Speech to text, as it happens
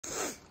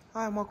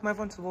Hi and welcome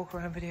everyone to the walk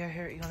around video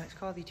here at your next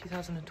car, the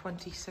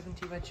 2020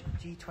 70VG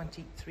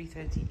G20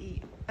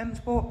 330e M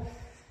Sport.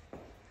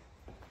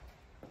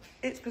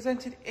 It's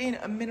presented in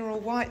a mineral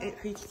white. It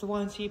features the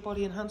Y&C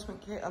body enhancement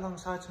kit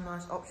alongside some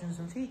nice options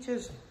and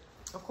features.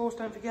 Of course,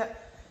 don't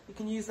forget, you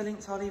can use the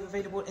links I'll leave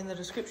available in the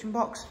description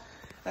box.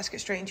 Let's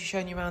get straight into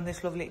showing you around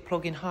this lovely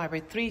plug-in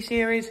hybrid 3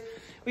 Series.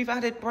 We've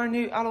added brand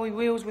new alloy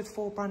wheels with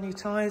 4 brand new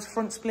tyres,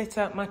 front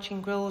splitter, matching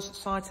grills,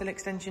 side sill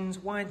extensions,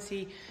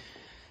 Y&C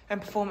and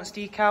performance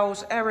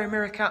decals, aero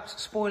mirror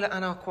caps, spoiler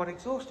and our quad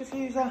exhaust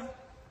diffuser.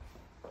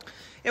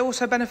 It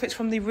also benefits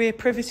from the rear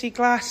privacy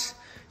glass.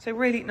 It's a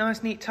really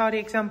nice, neat, tidy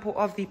example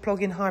of the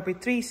plug-in hybrid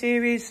 3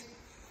 Series.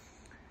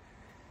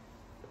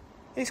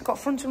 It's got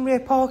front and rear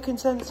parking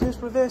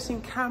sensors,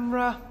 reversing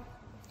camera.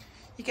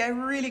 You get a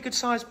really good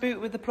sized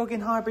boot with the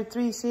plug-in hybrid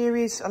 3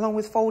 Series, along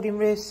with folding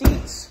rear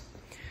seats.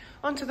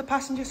 Onto the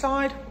passenger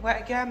side, where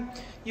again,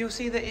 you'll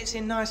see that it's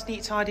in nice,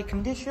 neat, tidy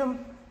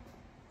condition.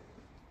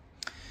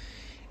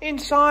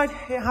 Inside,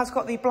 it has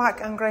got the black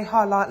and grey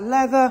highlight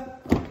leather.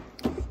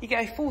 You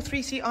get a full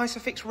 3-seat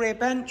Isofix rear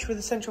bench with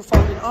a central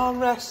folding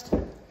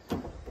armrest.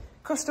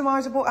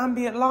 Customisable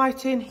ambient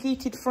lighting,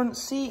 heated front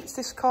seats.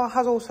 This car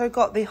has also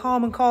got the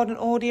Harman Kardon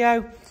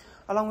audio,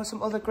 along with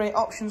some other great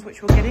options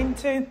which we'll get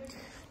into.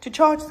 To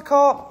charge the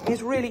car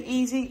is really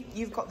easy.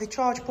 You've got the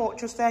charge port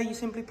just there. You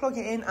simply plug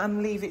it in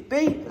and leave it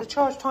be. The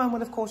charge time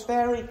will of course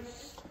vary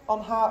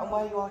on how and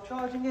where you are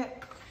charging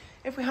it.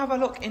 If we have a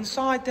look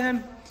inside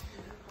then,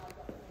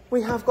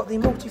 we have got the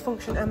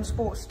multifunction M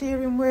Sport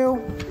steering wheel.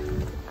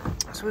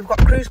 So we've got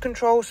cruise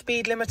control,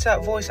 speed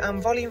limiter, voice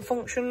and volume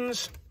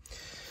functions.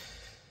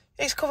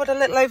 It's covered a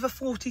little over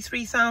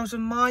 43,000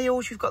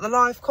 miles. You've got the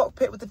live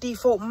cockpit with the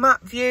default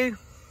map view,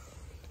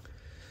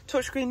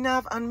 touchscreen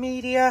nav and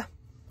media.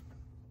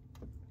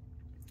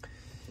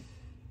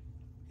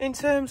 In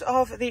terms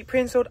of the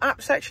pre-installed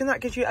app section, that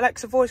gives you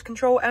Alexa voice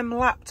control, M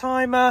lap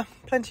timer,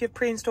 plenty of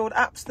pre-installed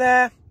apps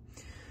there.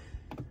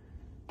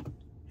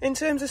 In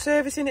terms of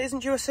servicing, it isn't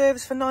due a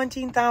service for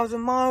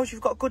 19,000 miles.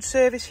 You've got good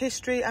service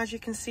history, as you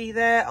can see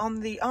there on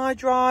the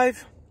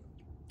iDrive.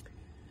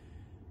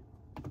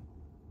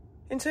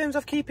 In terms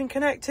of keeping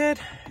connected,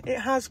 it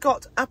has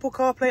got Apple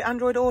CarPlay,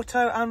 Android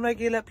Auto and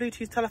regular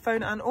Bluetooth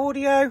telephone and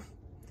audio.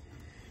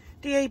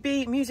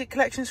 DAB, music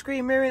collection,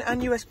 screen mirroring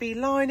and USB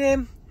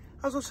line-in.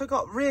 Has also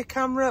got rear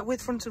camera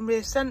with front and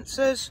rear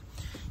sensors.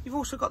 You've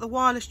also got the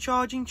wireless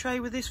charging tray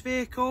with this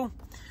vehicle.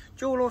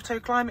 Dual auto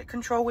climate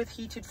control with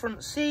heated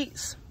front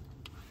seats.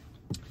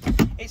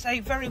 It's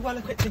a very well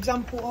equipped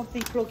example of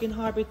the plug-in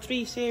hybrid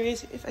 3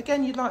 Series. If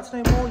again you'd like to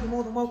know more, you're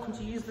more than welcome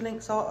to use the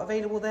links are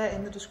available there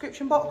in the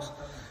description box.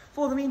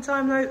 For the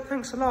meantime though,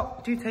 thanks a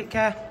lot, do take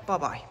care, bye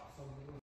bye.